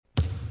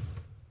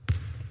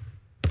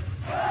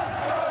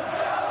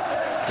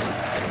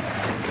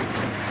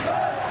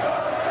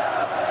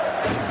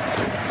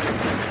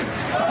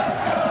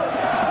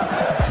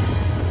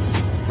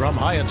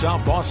high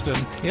atop Boston,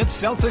 it's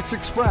Celtics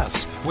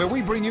Express, where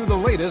we bring you the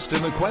latest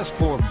in the quest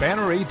for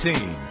Banner 18.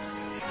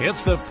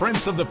 It's the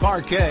Prince of the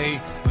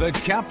Parquet, the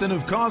Captain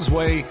of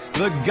Causeway,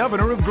 the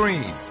Governor of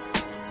Green.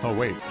 Oh,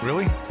 wait,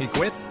 really? He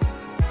quit?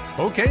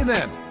 Okay,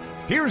 then.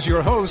 Here's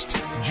your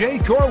host, Jay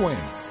Corwin.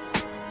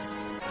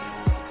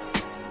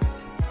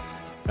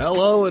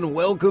 Hello and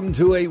welcome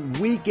to a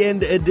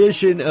weekend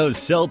edition of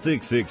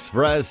Celtics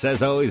Express.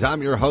 As always,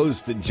 I'm your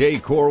host, Jay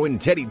Corwin.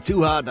 Teddy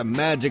Too Hot, the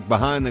magic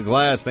behind the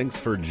glass. Thanks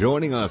for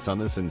joining us on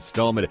this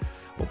installment.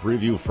 We'll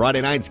preview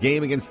Friday night's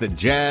game against the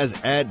Jazz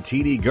at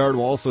TD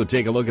Garden. We'll also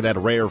take a look at that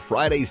rare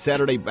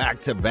Friday-Saturday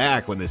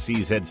back-to-back when the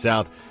C's head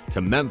south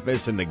to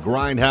Memphis in the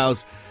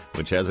Grindhouse,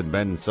 which hasn't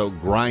been so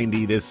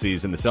grindy this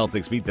season. The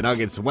Celtics beat the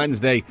Nuggets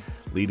Wednesday,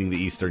 leading the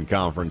Eastern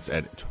Conference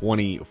at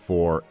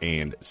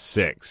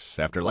 24-6.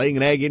 After laying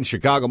an egg in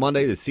Chicago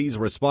Monday, the C's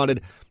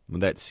responded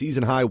with that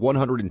season-high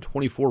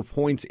 124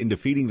 points in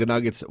defeating the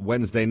Nuggets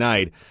Wednesday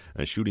night,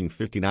 shooting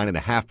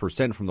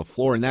 59.5% from the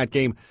floor in that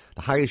game,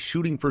 the highest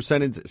shooting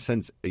percentage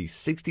since a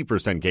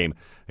 60% game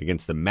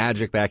against the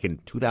Magic back in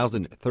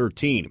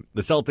 2013.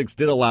 The Celtics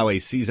did allow a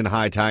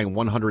season-high tying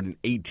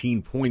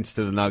 118 points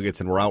to the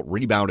Nuggets and were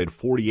out-rebounded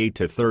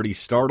 48-30.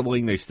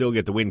 Startling, they still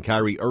get the win.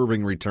 Kyrie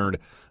Irving returned.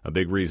 A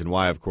big reason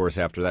why, of course,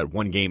 after that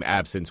one-game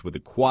absence with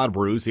the quad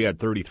bruise, he had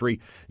 33.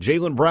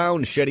 Jaylen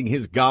Brown, shedding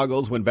his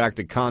goggles, went back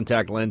to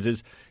contact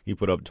lenses. He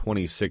put up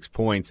 26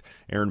 points.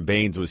 Aaron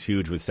Baines was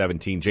huge with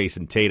 17.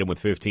 Jason Tatum with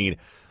 15.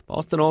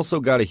 Boston also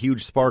got a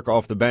huge spark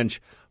off the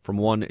bench from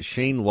one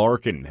Shane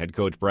Larkin. Head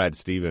coach Brad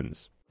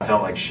Stevens. I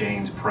felt like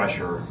Shane's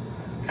pressure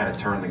kind of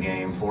turned the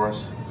game for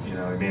us. You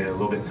know, it made it a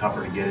little bit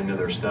tougher to get into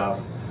their stuff.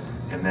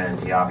 And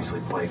then he obviously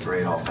played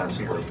great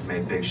offensively,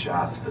 made big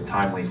shots. The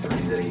timely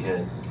three that he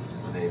hit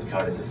when they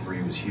cut it to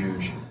three was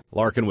huge.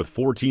 Larkin with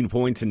 14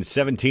 points in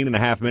 17 and a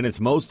half minutes,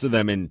 most of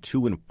them in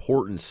two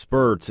important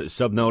spurts.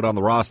 Subnote on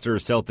the roster,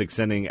 Celtics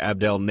sending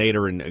Abdel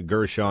Nader and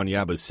Gershon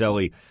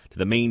Yabusele to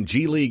the main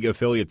G League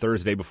affiliate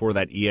Thursday before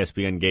that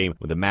ESPN game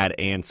with the Mad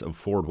Ants of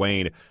Fort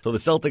Wayne. So the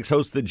Celtics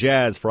host the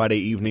Jazz Friday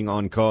evening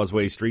on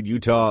Causeway Street.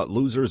 Utah,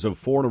 losers of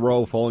 4 in a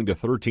row, falling to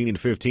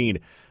 13-15.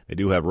 They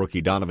do have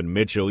rookie Donovan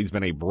Mitchell. He's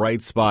been a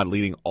bright spot,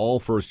 leading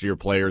all first-year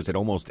players at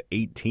almost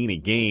 18 a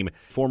game.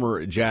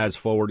 Former Jazz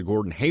forward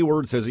Gordon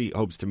Hayward says he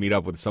hopes to meet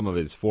up with some of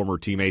his former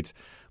teammates,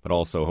 but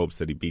also hopes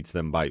that he beats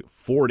them by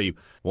 40.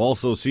 We'll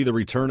also see the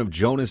return of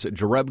Jonas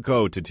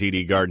Jerebko to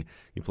TD Garden.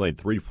 He played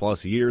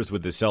 3+ years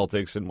with the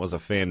Celtics and was a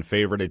fan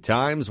favorite at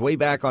times. Way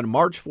back on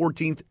March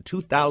 14th,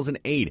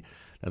 2008.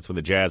 That's when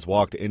the Jazz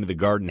walked into the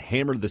Garden,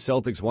 hammered the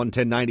Celtics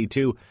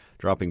 110-92,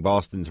 dropping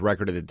Boston's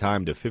record at the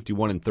time to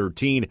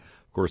 51-13.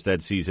 Of course,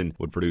 that season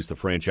would produce the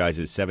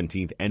franchise's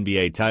 17th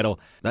NBA title.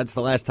 That's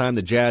the last time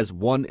the Jazz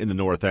won in the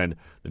North End.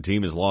 The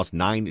team has lost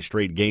 9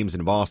 straight games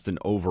in Boston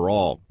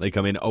overall. They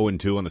come in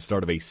 0-2 on the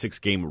start of a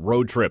 6-game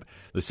road trip.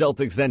 The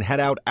Celtics then head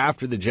out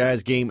after the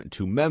Jazz game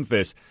to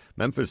Memphis.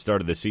 Memphis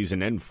started the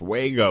season en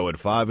fuego at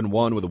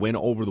 5-1 with a win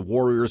over the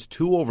Warriors,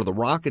 2 over the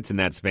Rockets in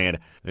that span.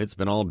 It's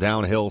been all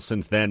downhill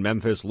since then.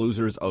 Memphis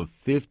losers of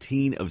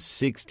 15 of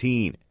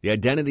 16. The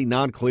identity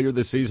not clear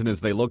this season as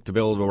they look to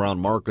build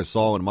around Marc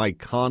Gasol and Mike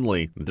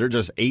Conley. They're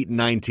just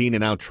 8-19 and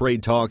now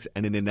trade talks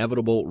and an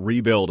inevitable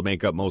rebuild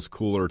make up most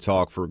cooler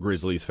talk for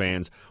Grizzlies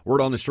fans.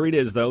 Word on the street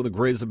is, though, the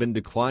Grizz have been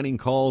declining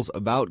calls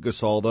about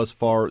Gasol thus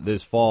far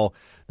this fall.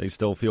 They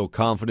still feel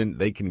confident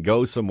they can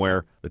go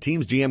somewhere. The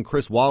team's GM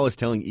Chris Wallace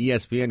telling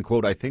ESPN,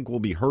 quote, "I think we'll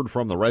be heard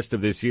from the rest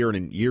of this year and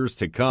in years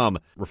to come,"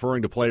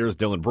 referring to players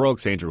Dylan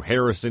Brooks, Andrew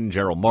Harrison,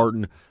 Gerald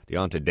Martin,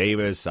 Deonta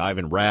Davis,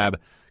 Ivan Rabb,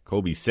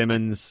 Kobe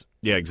Simmons.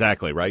 Yeah,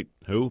 exactly, right?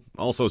 Who?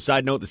 Also,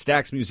 side note, the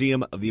Stax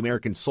Museum of the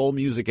American Soul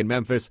Music in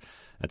Memphis.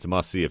 That's a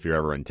must-see if you're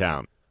ever in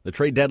town. The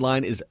trade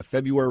deadline is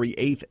February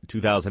 8th,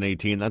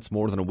 2018. That's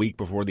more than a week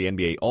before the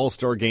NBA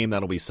All-Star Game.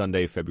 That'll be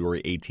Sunday,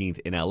 February 18th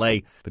in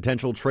L.A.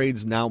 Potential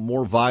trades now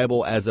more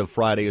viable as of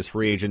Friday as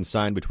free agents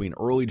signed between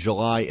early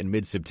July and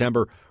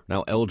mid-September are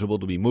now eligible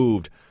to be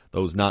moved.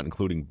 Those not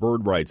including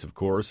bird rights, of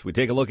course. We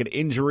take a look at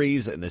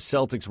injuries and the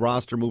Celtics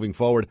roster moving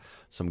forward.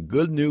 Some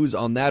good news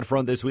on that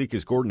front this week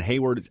as Gordon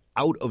Hayward is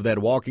out of that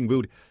walking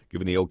boot,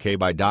 given the okay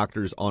by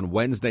doctors on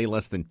Wednesday,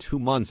 less than 2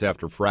 months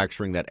after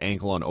fracturing that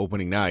ankle on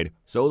opening night.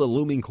 So the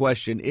looming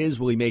question is,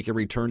 will he make a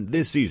return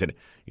this season?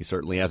 He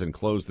certainly hasn't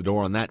closed the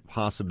door on that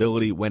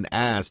possibility when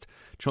asked.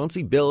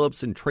 Chauncey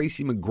Billups and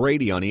Tracy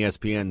McGrady on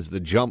ESPN's The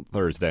Jump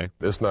Thursday.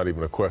 It's not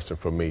even a question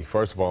for me.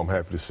 First of all, I'm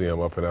happy to see him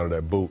up and out of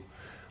that boot.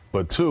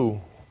 But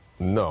 2,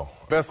 no.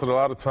 Invested a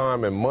lot of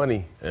time and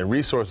money and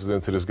resources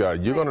into this guy.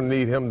 You're going to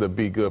need him to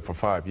be good for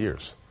 5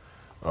 years,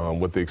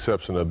 with the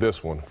exception of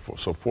this one,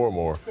 so 4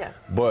 more. Yeah.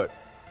 But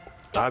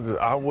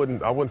I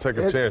wouldn't take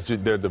a chance.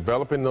 They're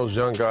developing those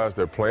young guys.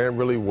 They're playing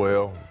really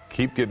well.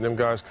 Keep getting them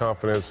guys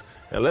confidence,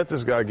 and let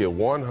this guy get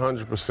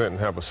 100% and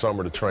have a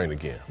summer to train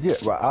again. Yeah,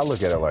 well, I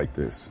look at it like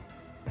this.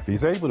 If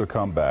he's able to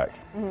come back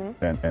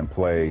and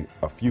play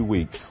a few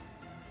weeks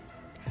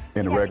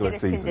in the regular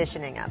season.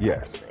 Conditioning up.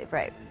 Yes.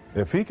 Right.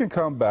 If he can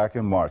come back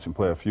in March and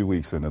play a few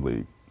weeks in the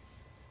league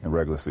in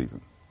regular season,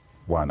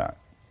 why not?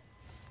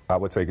 I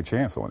would take a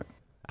chance on it.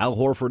 Al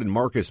Horford and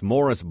Marcus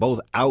Morris both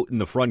out in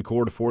the front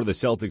court for the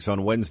Celtics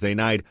on Wednesday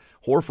night.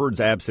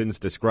 Horford's absence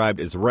described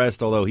as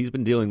rest, although he's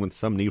been dealing with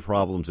some knee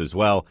problems as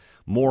well.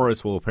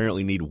 Morris will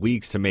apparently need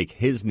weeks to make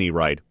his knee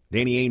right.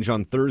 Danny Ainge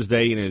on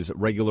Thursday in his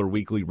regular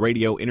weekly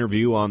radio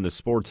interview on the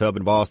Sports Hub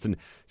in Boston,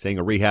 saying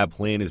a rehab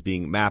plan is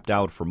being mapped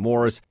out for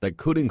Morris that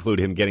could include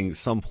him getting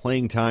some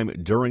playing time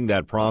during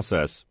that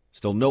process.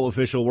 Still no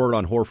official word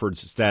on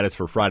Horford's status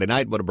for Friday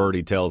night, but a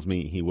birdie tells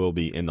me he will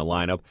be in the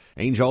lineup.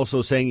 Ainge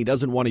also saying he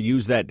doesn't want to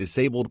use that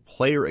disabled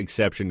player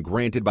exception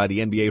granted by the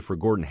NBA for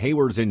Gordon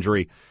Hayward's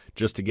injury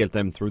just to get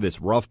them through this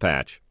rough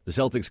patch. The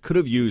Celtics could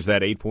have used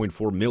that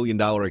 $8.4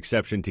 million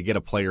exception to get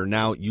a player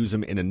now, use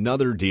him in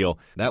another deal.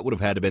 That would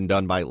have had to been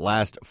done by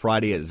last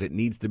Friday, as it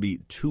needs to be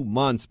 2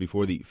 months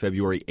before the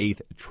February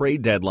 8th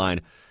trade deadline.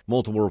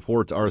 Multiple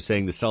reports are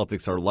saying the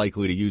Celtics are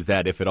likely to use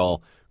that, if at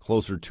all,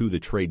 closer to the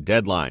trade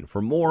deadline.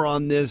 For more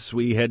on this,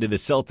 we head to the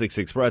Celtics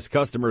Express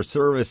customer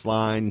service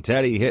line.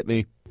 Teddy, hit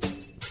me.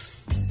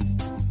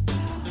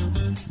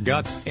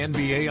 Got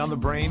NBA on the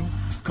brain?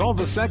 Call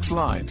the sex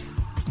line.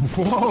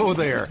 Whoa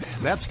there.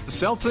 That's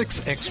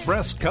Celtics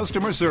Express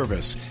customer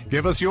service.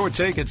 Give us your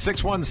take at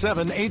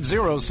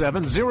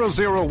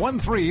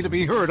 617-807-0013 to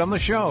be heard on the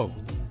show.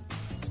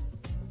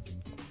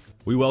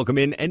 We welcome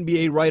in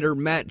NBA writer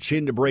Matt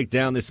Chin to break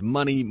down this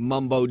money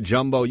mumbo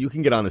jumbo. You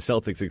can get on the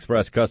Celtics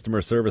Express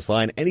customer service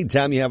line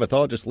anytime you have a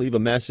thought. Just leave a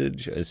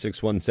message at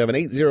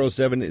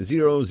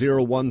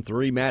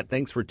 617-807-0013. Matt,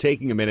 thanks for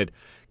taking a minute.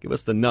 Give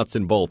us the nuts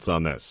and bolts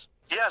on this.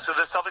 Yeah, so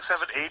the Celtics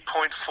have an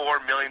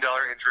 $8.4 million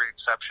injury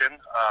exception,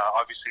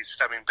 obviously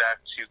stemming back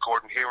to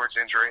Gordon Hayward's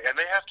injury, and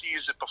they have to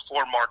use it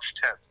before March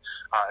 10th.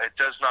 It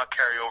does not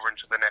carry over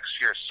into the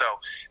next year, so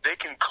they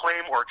can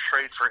claim or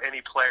trade for any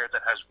player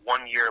that has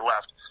 1 year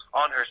left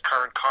on his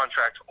current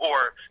contract,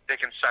 or they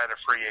can sign a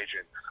free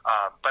agent.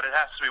 But it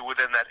has to be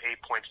within that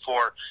 $8.4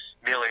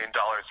 million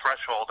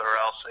threshold, or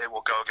else it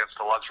will go against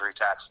the luxury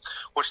tax,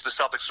 which the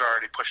Celtics are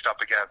already pushed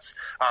up against.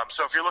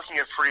 So if you're looking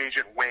at free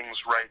agent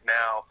wings right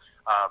now,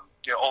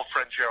 old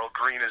friend Gerald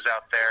Green is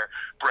out there,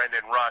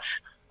 Brendan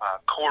Rush.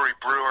 Corey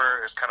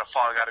Brewer is kind of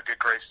falling out of good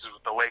graces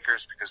with the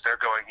Lakers because they're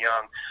going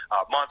young.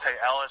 Monte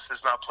Ellis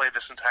has not played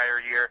this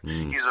entire year.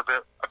 He's a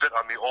bit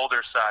on the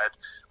older side.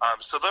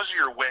 So those are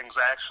your wings.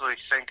 I actually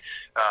think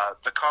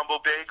the combo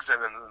bigs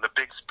and then the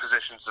bigs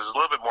positions is a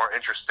little bit more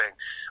interesting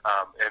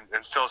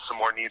and fills some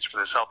more needs for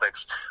the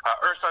Celtics.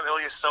 Ersan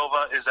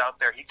Ilyasova is out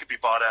there. He could be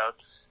bought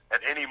out at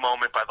any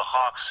moment by the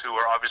Hawks, who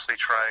are obviously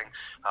trying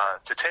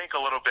to tank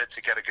a little bit to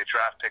get a good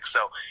draft pick.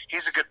 So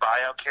he's a good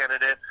buyout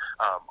candidate.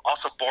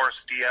 Also,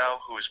 Boris Diaw,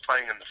 who is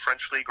playing in the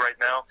French League right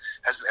now,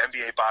 has an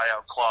NBA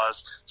buyout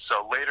clause.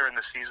 So later in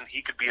the season,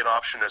 he could be an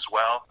option as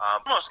well.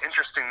 The most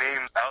interesting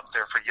names out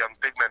there for young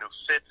big men who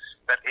fit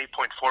that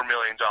 $8.4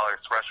 million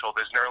threshold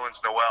is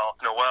Nerlens Noel.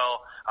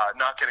 Noel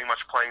not getting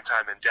much playing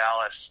time in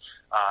Dallas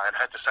and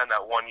had to sign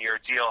that 1 year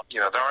deal.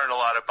 There aren't a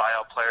lot of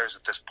buyout players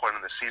at this point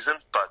in the season,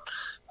 but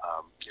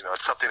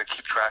it's something to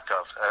keep track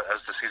of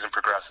as the season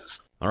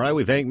progresses. All right,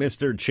 we thank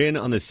Mr. Chin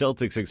on the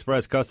Celtics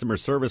Express customer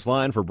service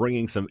line for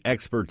bringing some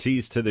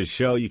expertise to the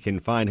show. You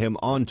can find him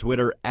on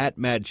Twitter at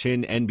Matt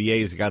Chin NBA.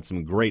 He's got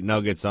some great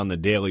nuggets on the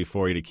daily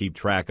for you to keep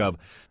track of.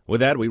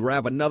 With that, we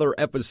wrap another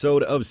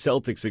episode of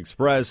Celtics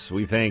Express.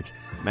 We thank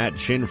Matt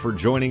Chin for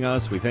joining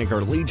us. We thank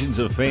our legions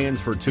of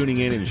fans for tuning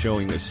in and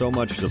showing us so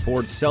much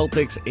support.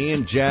 Celtics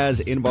and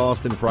Jazz in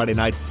Boston Friday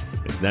night.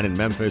 It's then in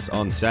Memphis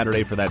on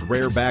Saturday for that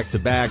rare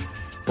back-to-back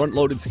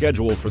front-loaded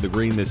schedule for the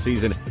Green this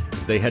season.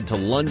 As they head to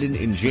London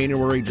in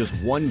January, just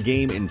one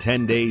game in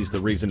 10 days, the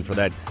reason for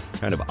that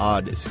kind of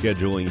odd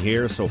scheduling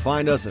here. So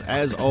find us,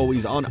 as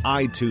always, on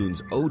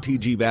iTunes,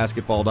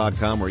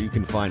 otgbasketball.com, where you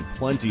can find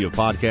plenty of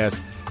podcasts.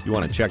 You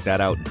want to check that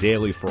out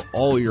daily for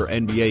all your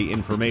NBA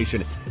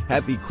information.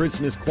 Happy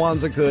Christmas,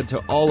 Kwanzaa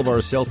to all of our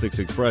Celtics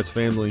Express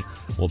family.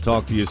 We'll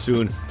talk to you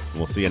soon, and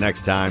we'll see you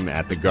next time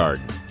at the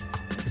Garden.